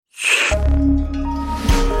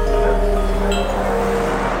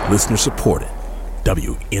Listener supported.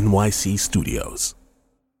 WNYC Studios.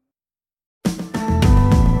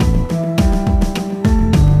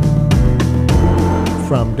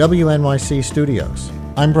 From WNYC Studios,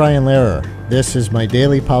 I'm Brian Lehrer. This is my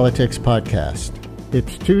daily politics podcast.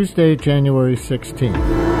 It's Tuesday, January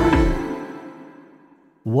 16th.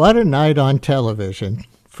 What a night on television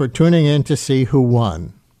for tuning in to see who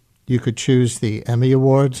won. You could choose the Emmy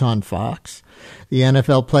Awards on Fox, the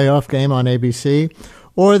NFL playoff game on ABC,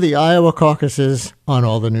 or the Iowa caucuses on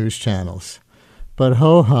all the news channels. But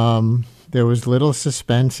ho-hum, there was little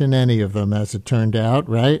suspense in any of them, as it turned out,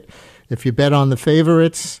 right? If you bet on the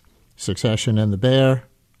favorites, Succession and the Bear,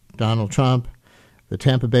 Donald Trump, the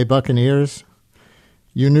Tampa Bay Buccaneers,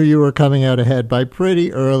 you knew you were coming out ahead by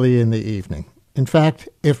pretty early in the evening. In fact,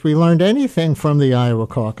 if we learned anything from the Iowa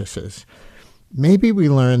caucuses, maybe we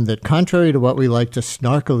learned that contrary to what we like to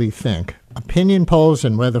snarkily think, opinion polls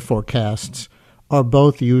and weather forecasts are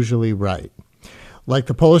both usually right. Like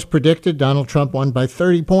the polls predicted, Donald Trump won by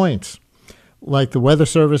 30 points. Like the Weather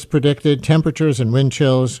Service predicted, temperatures and wind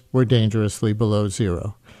chills were dangerously below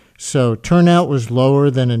zero. So turnout was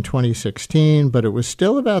lower than in 2016, but it was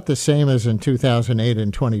still about the same as in 2008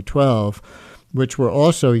 and 2012, which were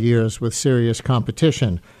also years with serious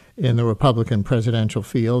competition in the Republican presidential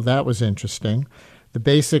field. That was interesting. The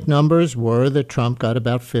basic numbers were that Trump got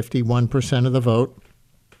about 51% of the vote,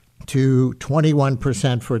 to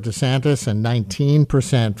 21% for DeSantis and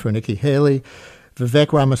 19% for Nikki Haley.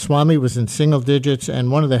 Vivek Ramaswamy was in single digits,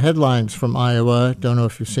 and one of the headlines from Iowa, don't know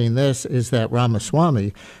if you've seen this, is that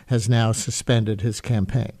Ramaswamy has now suspended his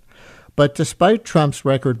campaign. But despite Trump's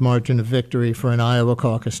record margin of victory for an Iowa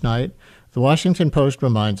caucus night, the Washington Post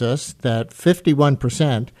reminds us that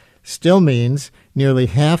 51% still means nearly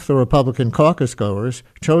half the Republican caucus goers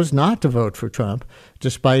chose not to vote for Trump,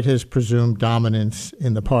 despite his presumed dominance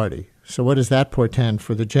in the party. So what does that portend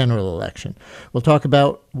for the general election? We'll talk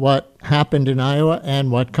about what happened in Iowa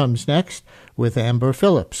and what comes next with Amber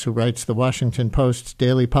Phillips, who writes the Washington Post's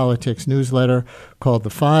daily politics newsletter called The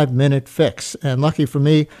 5-Minute Fix. And lucky for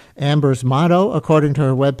me, Amber's motto, according to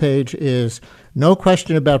her webpage, is "No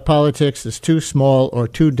question about politics is too small or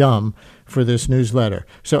too dumb for this newsletter."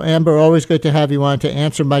 So Amber, always good to have you on to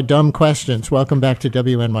answer my dumb questions. Welcome back to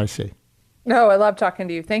WNYC. No, I love talking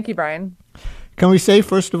to you. Thank you, Brian. Can we say,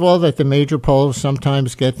 first of all, that the major polls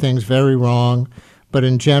sometimes get things very wrong, but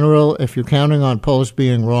in general, if you're counting on polls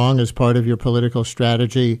being wrong as part of your political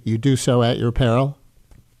strategy, you do so at your peril?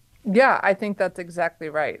 Yeah, I think that's exactly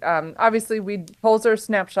right. Obviously, polls are a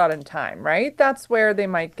snapshot in time, right? That's where they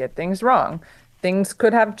might get things wrong. Things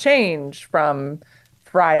could have changed from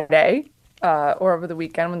Friday or over the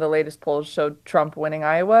weekend when the latest polls showed Trump winning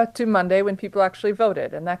Iowa to Monday when people actually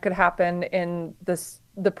voted. And that could happen in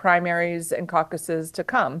the primaries and caucuses to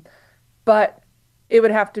come. But it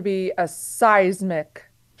would have to be a seismic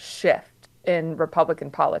shift in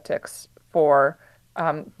Republican politics for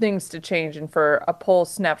things to change and for a poll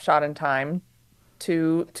snapshot in time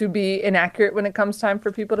to be inaccurate when it comes time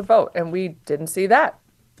for people to vote. And we didn't see that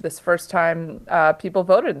this first time people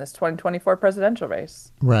voted in this 2024 presidential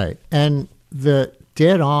race. Right. And the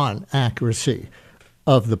dead-on accuracy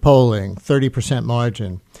of the polling, 30%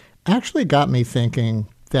 margin, actually got me thinking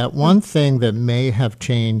that one thing that may have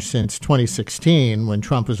changed since 2016 when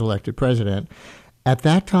Trump was elected president, at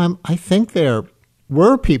that time, I think there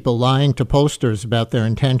were people lying to pollsters about their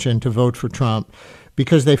intention to vote for Trump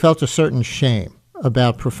because they felt a certain shame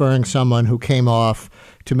about preferring someone who came off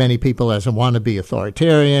to many people as a wannabe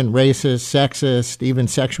authoritarian, racist, sexist, even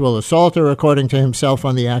sexual assaulter, according to himself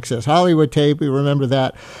on the Access Hollywood tape. We remember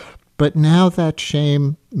that. But now that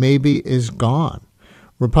shame maybe is gone.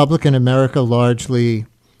 Republican America largely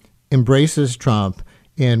embraces Trump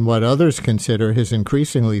in what others consider his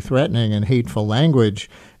increasingly threatening and hateful language,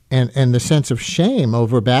 and the sense of shame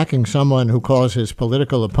over backing someone who calls his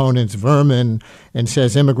political opponents vermin and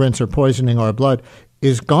says immigrants are poisoning our blood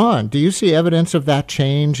is gone. Do you see evidence of that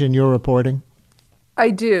change in your reporting? I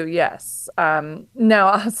do, yes. Now,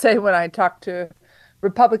 I'll say when I talk to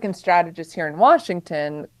Republican strategists here in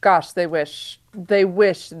Washington, gosh, they wish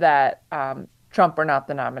that Trump were not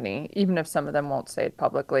the nominee, even if some of them won't say it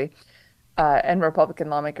publicly, and Republican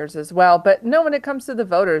lawmakers as well. But no, when it comes to the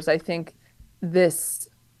voters, I think this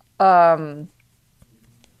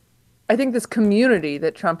community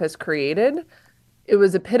that Trump has created, it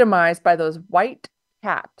was epitomized by those white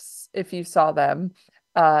caps. If you saw them,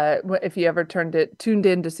 if you ever tuned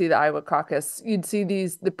in to see the Iowa caucus, you'd see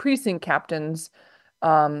the precinct captains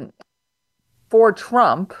for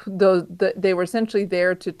Trump. They were essentially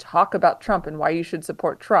there to talk about Trump and why you should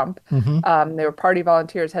support Trump. Mm-hmm. They were party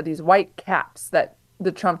volunteers, had these white caps that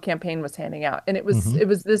the Trump campaign was handing out. And Hmm. it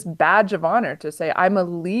was this badge of honor to say, I'm a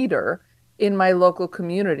leader in my local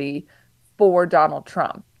community for Donald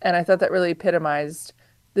Trump. And I thought that really epitomized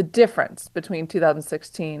the difference between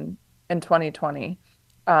 2016 and 2020,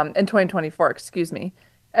 and 2024, excuse me.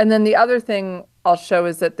 And then the other thing I'll show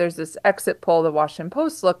is that there's this exit poll the Washington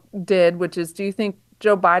Post did, which is, do you think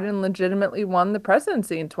Joe Biden legitimately won the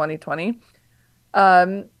presidency in 2020?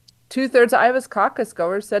 Um, Two-thirds of Iowa's caucus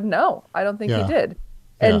goers said no, I don't think he Yeah. did.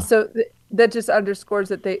 And Yeah. so that just underscores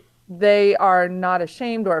that they are not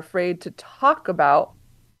ashamed or afraid to talk about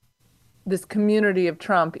this community of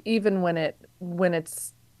Trump, even when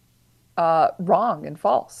it's wrong and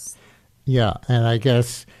false. Yeah. And I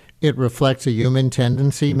guess it reflects a human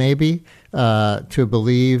tendency, maybe, to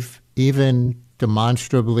believe even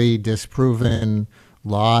demonstrably disproven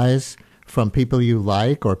lies from people you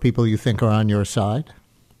like or people you think are on your side.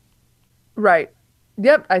 Right.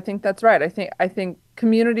 Yep, I think that's right. I think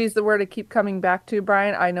community is the word I keep coming back to,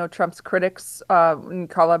 Brian. I know Trump's critics, when you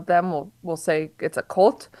call up them, will say it's a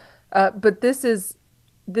cult. But this is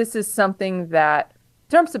something that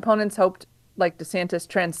Trump's opponents hoped, like DeSantis,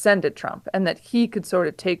 transcended Trump and that he could sort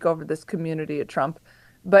of take over this community of Trump.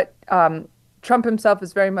 But Trump himself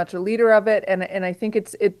is very much a leader of it, and I think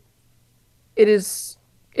it is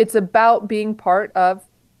it's about being part of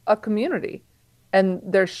a community, and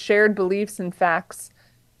their shared beliefs and facts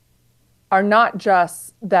are not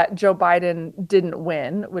just that Joe Biden didn't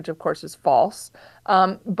win, which of course is false,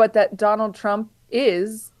 but that Donald Trump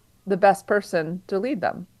is the best person to lead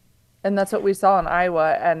them. And that's what we saw in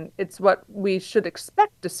Iowa, and it's what we should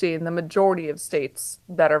expect to see in the majority of states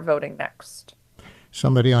that are voting next.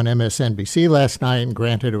 Somebody on MSNBC last night, and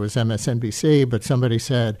granted it was MSNBC, but somebody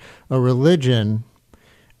said a religion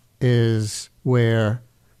is where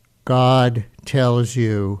God tells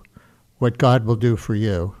you what God will do for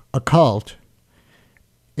you. A cult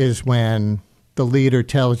is when the leader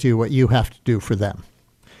tells you what you have to do for them.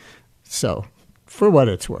 So, for what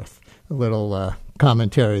it's worth, a little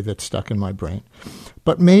commentary that stuck in my brain.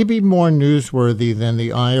 But maybe more newsworthy than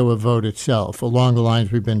the Iowa vote itself, along the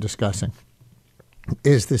lines we've been discussing,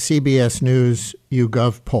 is the CBS News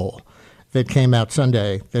YouGov poll that came out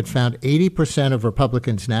Sunday that found 80% of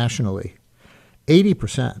Republicans nationally,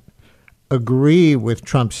 80%, agree with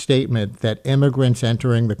Trump's statement that immigrants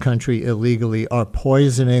entering the country illegally are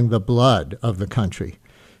poisoning the blood of the country.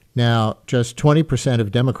 Now, just 20%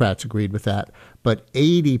 of Democrats agreed with that, but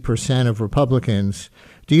 80% of Republicans.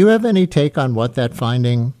 Do you have any take on what that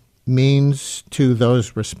finding means to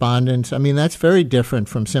those respondents? I mean, that's very different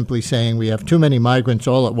from simply saying we have too many migrants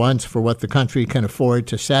all at once for what the country can afford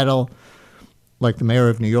to settle, like the mayor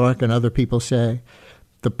of New York and other people say.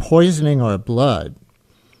 The poisoning our blood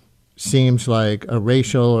seems like a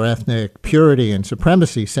racial or ethnic purity and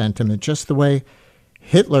supremacy sentiment, just the way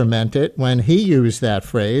Hitler meant it when he used that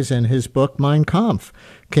phrase in his book Mein Kampf.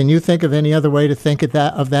 Can you think of any other way to think of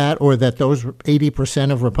that, or that those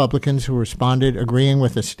 80% of Republicans who responded agreeing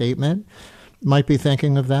with the statement might be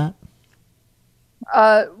thinking of that?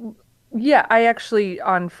 Uh, yeah, I actually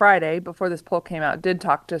on Friday, before this poll came out, did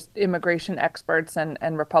talk to immigration experts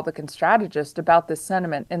and Republican strategists about this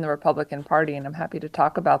sentiment in the Republican Party, and I'm happy to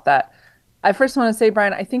talk about that. I first want to say,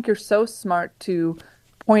 Brian, I think you're so smart to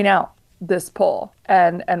point out this poll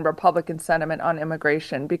and Republican sentiment on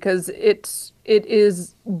immigration because it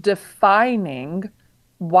is defining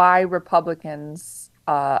why Republicans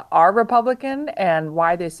are Republican and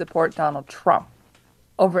why they support Donald Trump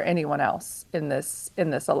over anyone else in this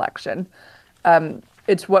election.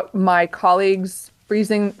 It's what my colleagues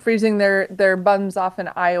freezing their buns off in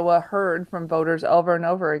Iowa heard from voters over and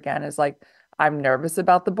over again is like, I'm nervous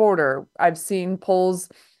about the border. I've seen polls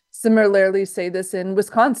similarly say this in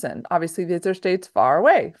Wisconsin. Obviously, these are states far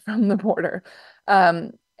away from the border.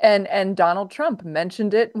 And Donald Trump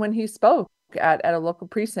mentioned it when he spoke at a local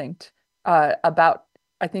precinct about,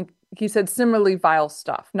 I think he said similarly vile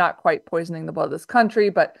stuff, not quite poisoning the blood of this country,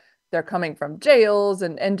 but they're coming from jails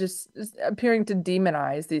and just appearing to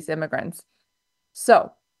demonize these immigrants.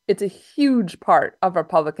 So it's a huge part of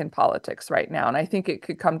Republican politics right now. And I think it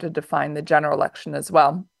could come to define the general election as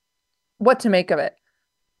well. What to make of it?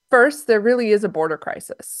 First, there really is a border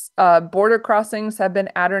crisis. Border crossings have been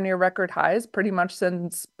at or near record highs pretty much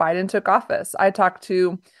since Biden took office. I talked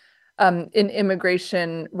to an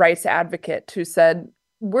immigration rights advocate who said,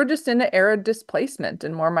 we're just in an era of displacement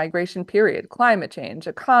and more migration period, climate change,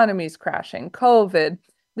 economies crashing, COVID.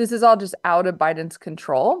 This is all just out of Biden's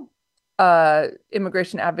control.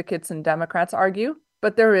 Immigration advocates and Democrats argue,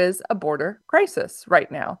 but there is a border crisis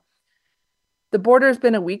right now. the border's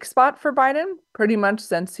been a weak spot for Biden pretty much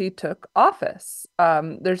since he took office.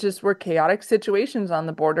 Were chaotic situations on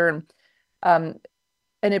the border,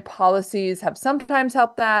 and policies have sometimes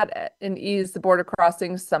helped that and ease the border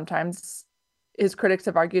crossings. Sometimes his critics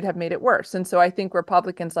have argued have made it worse. And so I think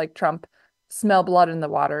Republicans like Trump smell blood in the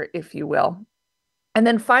water, if you will. And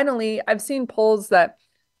then finally, I've seen polls that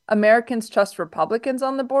Americans trust Republicans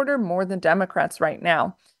on the border more than Democrats right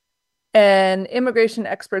now. And immigration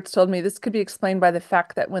experts told me this could be explained by the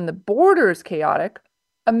fact that when the border is chaotic,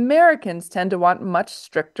 Americans tend to want much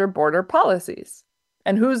stricter border policies.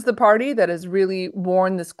 And who's the party that has really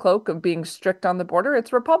worn this cloak of being strict on the border?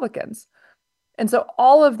 It's Republicans. And so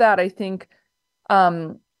all of that, I think,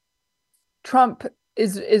 Trump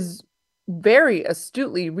is very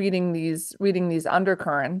astutely reading these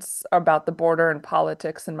undercurrents about the border and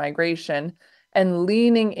politics and migration and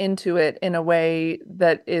leaning into it in a way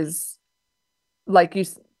that is, like you,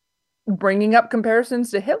 bringing up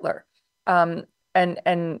comparisons to Hitler, and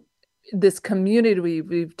this community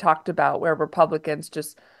we've talked about where Republicans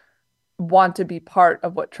just want to be part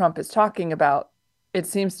of what Trump is talking about. It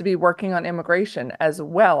seems to be working on immigration as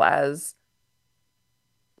well as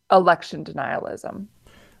election denialism.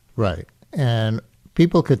 Right. And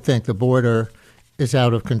people could think the border is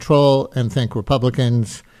out of control and think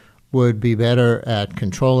Republicans would be better at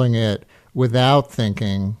controlling it without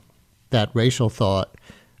thinking that racial thought,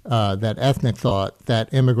 that ethnic thought,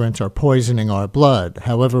 that immigrants are poisoning our blood,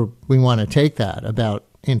 however we want to take that, about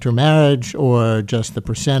intermarriage or just the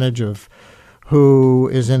percentage of who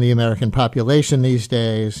is in the American population these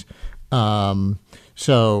days.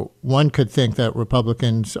 So one could think that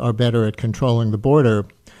Republicans are better at controlling the border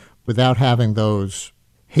without having those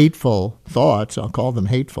hateful thoughts, I'll call them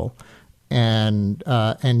hateful, and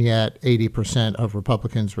yet 80% of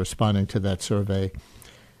Republicans responding to that survey.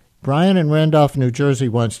 Brian in Randolph, New Jersey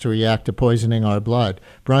wants to react to poisoning our blood.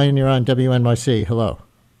 Brian, you're on WNYC. Hello.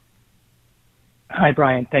 Hi,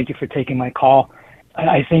 Brian. Thank you for taking my call.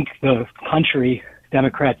 I think the country,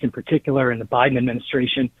 Democrats in particular, and the Biden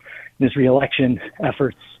administration and his reelection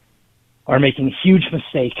efforts are making a huge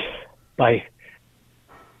mistake by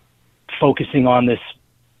focusing on this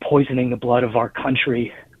poisoning the blood of our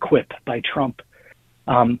country quip by Trump.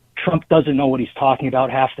 Trump doesn't know what he's talking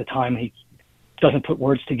about half the time. He doesn't put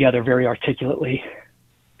words together very articulately.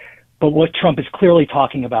 But what Trump is clearly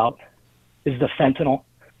talking about is the fentanyl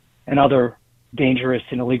and other dangerous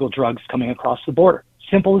and illegal drugs coming across the border.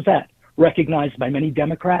 Simple as that. Recognized by many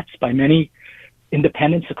Democrats, by many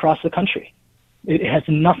independents across the country. It has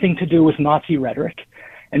nothing to do with Nazi rhetoric,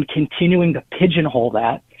 and continuing to pigeonhole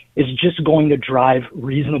that is just going to drive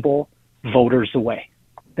reasonable voters away.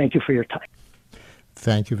 Thank you for your time.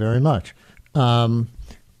 Thank you very much.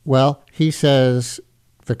 Well, he says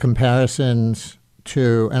the comparisons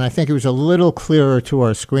to, and I think it was a little clearer to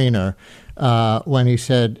our screener when he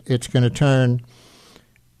said it's going to turn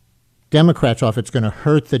Democrats off. It's going to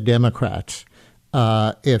hurt the Democrats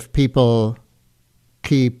if people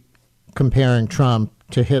keep comparing Trump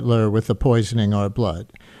to Hitler with the poisoning our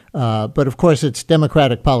blood. But of course, it's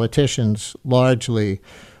Democratic politicians largely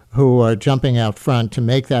who are jumping out front to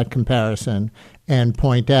make that comparison and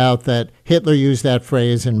point out that Hitler used that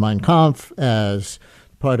phrase in Mein Kampf as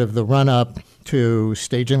part of the run-up to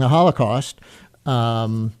staging the Holocaust.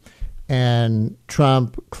 And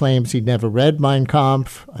Trump claims he'd never read Mein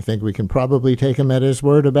Kampf. I think we can probably take him at his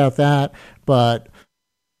word about that. But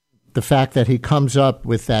the fact that he comes up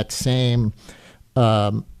with that same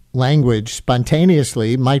language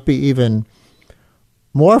spontaneously might be even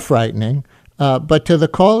more frightening. But to the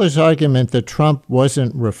caller's argument that Trump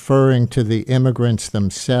wasn't referring to the immigrants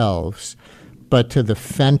themselves, but to the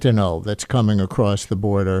fentanyl that's coming across the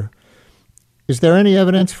border, is there any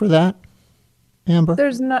evidence for that, Amber?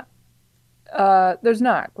 There's not.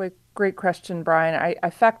 Great question, Brian. I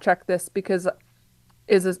fact-checked this because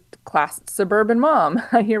is a class suburban mom.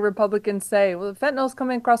 I hear Republicans say, well, the fentanyl's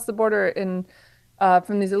coming across the border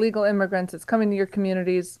from these illegal immigrants. It's coming to your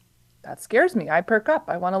communities. That scares me. I perk up.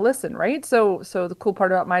 I want to listen, right? So the cool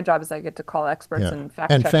part about my job is I get to call experts and fact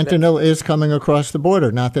check. And fentanyl is coming across the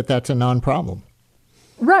border. Not that that's a non-problem.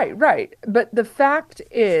 Right. But the fact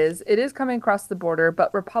is, it is coming across the border,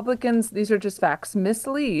 but Republicans, these are just facts,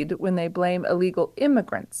 mislead when they blame illegal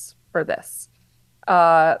immigrants for this.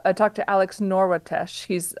 I talked to Alex Norwatesh.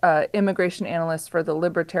 He's an immigration analyst for the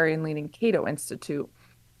libertarian-leaning Cato Institute.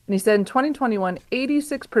 And he said in 2021,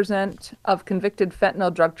 86% of convicted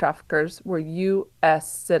fentanyl drug traffickers were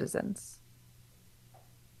U.S. citizens.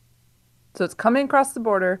 So it's coming across the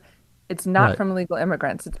border. It's not from illegal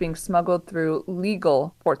immigrants. It's being smuggled through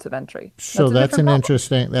legal ports of entry. So that's an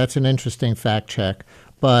interesting fact check.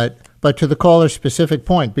 But to the caller's specific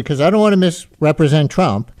point, because I don't want to misrepresent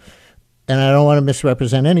Trump, and I don't want to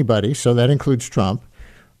misrepresent anybody, so that includes Trump.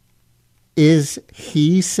 Is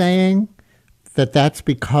he saying that that's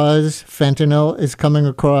because fentanyl is coming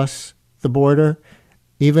across the border,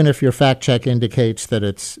 even if your fact check indicates that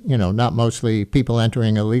it's, not mostly people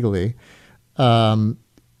entering illegally?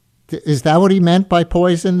 Is that what he meant by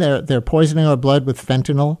poison? They're poisoning our blood with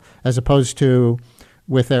fentanyl as opposed to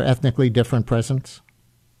with their ethnically different presence?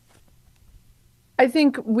 I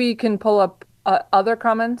think we can pull up other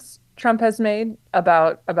comments Trump has made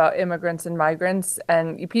about immigrants and migrants,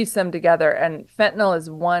 and you piece them together, and fentanyl is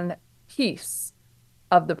one piece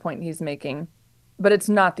of the point he's making, but it's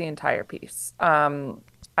not the entire piece. I'm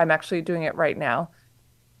actually doing it right now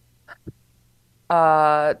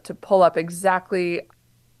to pull up exactly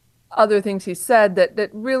other things he said that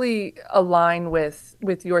really align with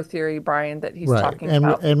your theory, Brian, that he's talking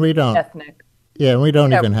about and we don't ethnic. Yeah, we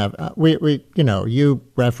don't even have you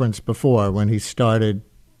referenced before when he started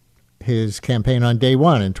his campaign on day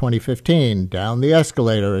one in 2015, down the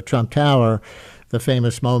escalator at Trump Tower, the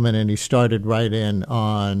famous moment, and he started right in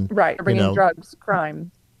on bringing drugs,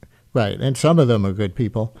 crime. Right, and some of them are good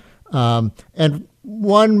people. And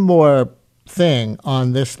one more thing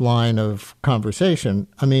on this line of conversation.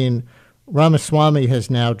 I mean, Ramaswamy has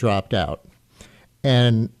now dropped out.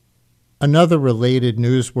 And another related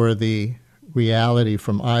newsworthy reality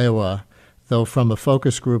from Iowa, though from a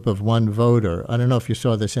focus group of one voter. I don't know if you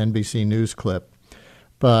saw this NBC News clip,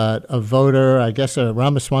 but a voter, I guess a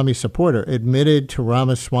Ramaswamy supporter, admitted to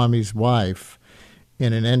Ramaswamy's wife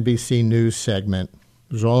in an NBC News segment,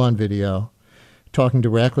 it was all on video, talking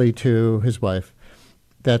directly to his wife,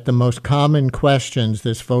 that the most common questions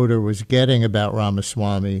this voter was getting about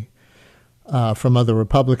Ramaswamy from other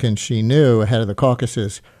Republicans she knew ahead of the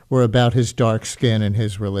caucuses were about his dark skin and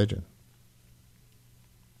his religion.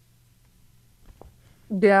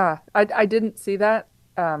 Yeah, I didn't see that.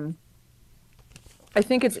 I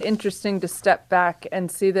think it's interesting to step back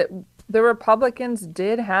and see that the Republicans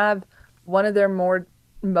did have one of their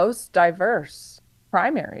most diverse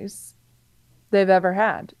primaries they've ever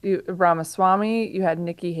had. Ramaswamy, you had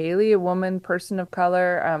Nikki Haley, a woman, person of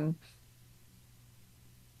color.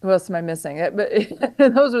 Who else am I missing? But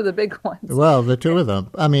those were the big ones. Well, the two of them.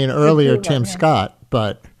 I mean, earlier Tim Scott,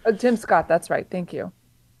 but... Tim Scott, that's right. Thank you.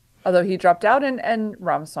 Although he dropped out and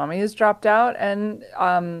Ramaswamy has dropped out, and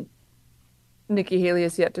Nikki Haley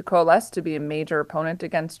has yet to coalesce to be a major opponent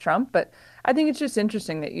against Trump. But I think it's just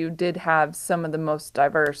interesting that you did have some of the most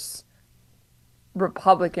diverse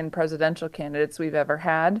Republican presidential candidates we've ever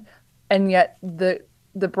had. And yet the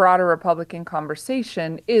broader Republican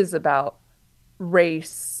conversation is about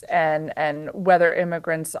race and whether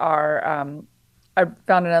immigrants are, I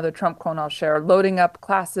found another Trump quote I'll share, loading up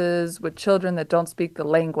classes with children that don't speak the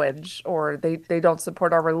language, or they don't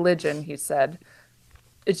support our religion, he said.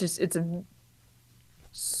 It's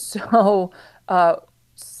so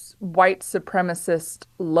white supremacist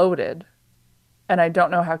loaded. And I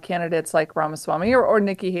don't know how candidates like Ramaswamy or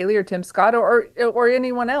Nikki Haley or Tim Scott or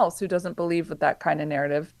anyone else who doesn't believe with that kind of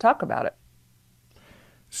narrative talk about it.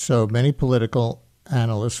 So many political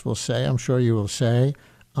analysts will say, I'm sure you will say,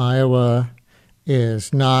 Iowa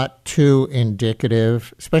is not too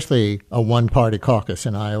indicative, especially a one-party caucus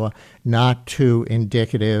in Iowa, not too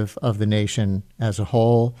indicative of the nation as a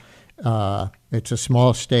whole. It's a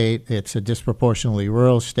small state. It's a disproportionately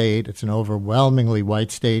rural state. It's an overwhelmingly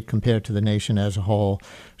white state compared to the nation as a whole.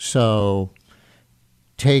 So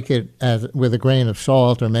take it with a grain of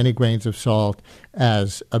salt or many grains of salt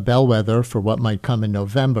as a bellwether for what might come in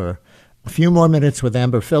November. A few more minutes with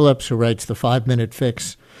Amber Phillips, who writes the 5-Minute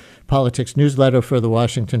Fix politics newsletter for the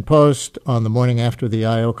Washington Post on the morning after the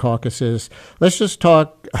Iowa caucuses. Let's just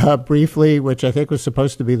talk briefly, which I think was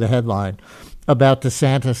supposed to be the headline, about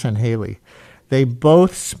DeSantis and Haley. They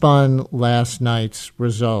both spun last night's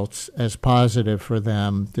results as positive for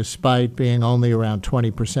them, despite being only around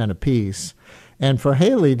 20% apiece. And for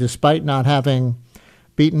Haley, despite not having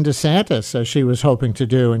beaten DeSantis, as she was hoping to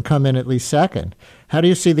do, and come in at least second. How do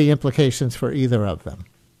you see the implications for either of them?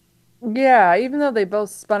 Yeah, even though they both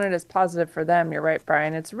spun it as positive for them, you're right,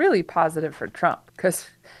 Brian, it's really positive for Trump because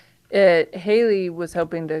Haley was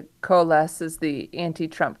hoping to coalesce as the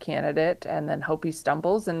anti-Trump candidate and then hope he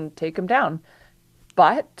stumbles and take him down.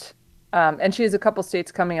 But, and she has a couple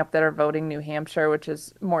states coming up that are voting, New Hampshire, which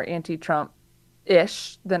is more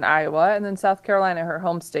anti-Trump-ish than Iowa, and then South Carolina, her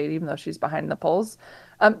home state, even though she's behind the polls.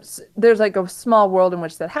 There's like a small world in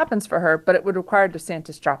which that happens for her, but it would require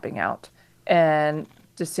DeSantis dropping out. And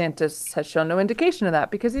DeSantis has shown no indication of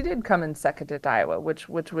that because he did come in second at Iowa, which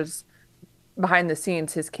was behind the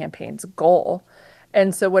scenes his campaign's goal.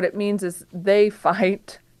 And so what it means is they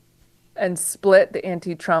fight and split the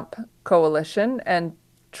anti-Trump coalition, and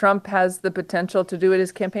Trump has the potential to do what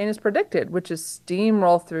his campaign has predicted, which is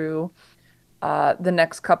steamroll through the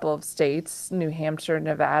next couple of states, New Hampshire,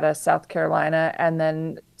 Nevada, South Carolina, and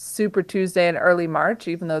then Super Tuesday in early March,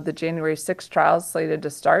 even though the January 6th trial is slated to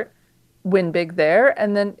start, win big there.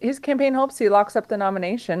 And then his campaign hopes he locks up the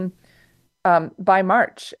nomination by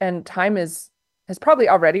March. And time has probably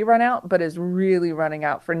already run out, but is really running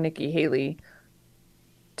out for Nikki Haley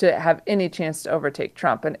to have any chance to overtake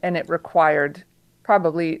Trump. And it required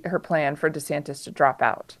probably her plan for DeSantis to drop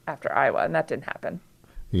out after Iowa, and that didn't happen.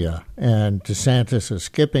 Yeah, and DeSantis is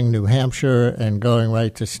skipping New Hampshire and going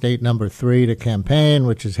right to state number 3 to campaign,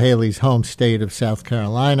 which is Haley's home state of South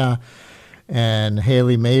Carolina. And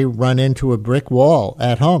Haley may run into a brick wall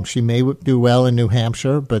at home. She may do well in New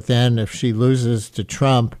Hampshire, but then if she loses to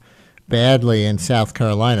Trump badly in South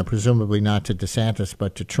Carolina, presumably not to DeSantis,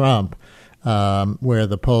 but to Trump, where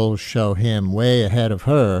the polls show him way ahead of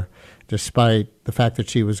her, despite the fact that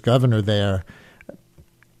she was governor there,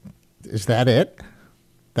 is that it?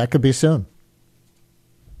 That could be soon.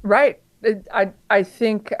 Right. I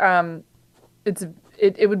think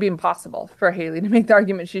it would be impossible for Haley to make the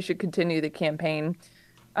argument she should continue the campaign.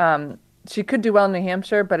 She could do well in New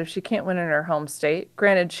Hampshire, but if she can't win in her home state,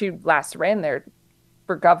 granted, she last ran there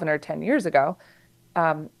for governor 10 years ago.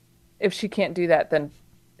 If she can't do that, then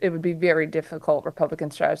it would be very difficult, Republican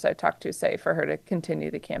strategists I talked to say, for her to continue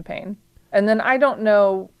the campaign. And then I don't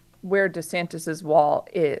know where DeSantis's wall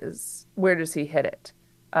is. Where does he hit it?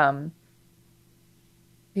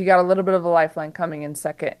 He got a little bit of a lifeline coming in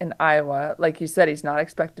second in Iowa. Like you said, he's not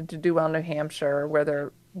expected to do well in New Hampshire,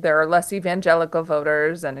 where there are less evangelical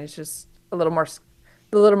voters, and he's just a little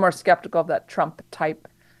more skeptical of that Trump type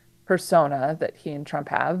persona that he and Trump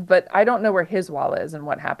have. But I don't know where his wall is and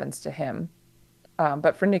what happens to him.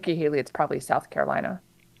 But for Nikki Haley, it's probably South Carolina.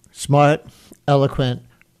 Smart, eloquent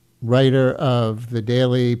writer of the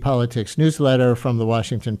daily politics newsletter from the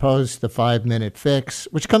Washington Post, the 5-Minute Fix,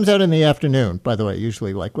 which comes out in the afternoon, by the way,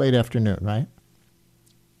 usually like late afternoon, right?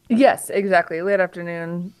 Yes, exactly. Late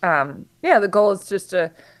afternoon. The goal is just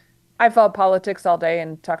I follow politics all day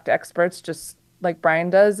and talk to experts just like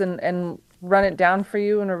Brian does and run it down for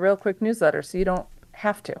you in a real quick newsletter so you don't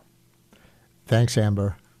have to. Thanks,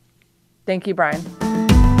 Amber. Thank you, Brian.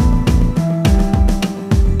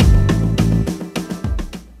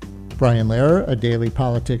 Brian Lehrer, a daily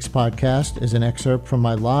politics podcast, is an excerpt from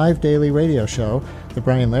my live daily radio show, The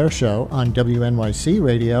Brian Lehrer Show, on WNYC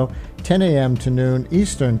Radio, 10 a.m. to noon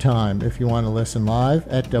Eastern Time, if you want to listen live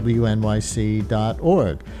at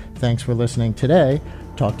wnyc.org. Thanks for listening today.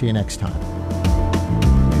 Talk to you next time.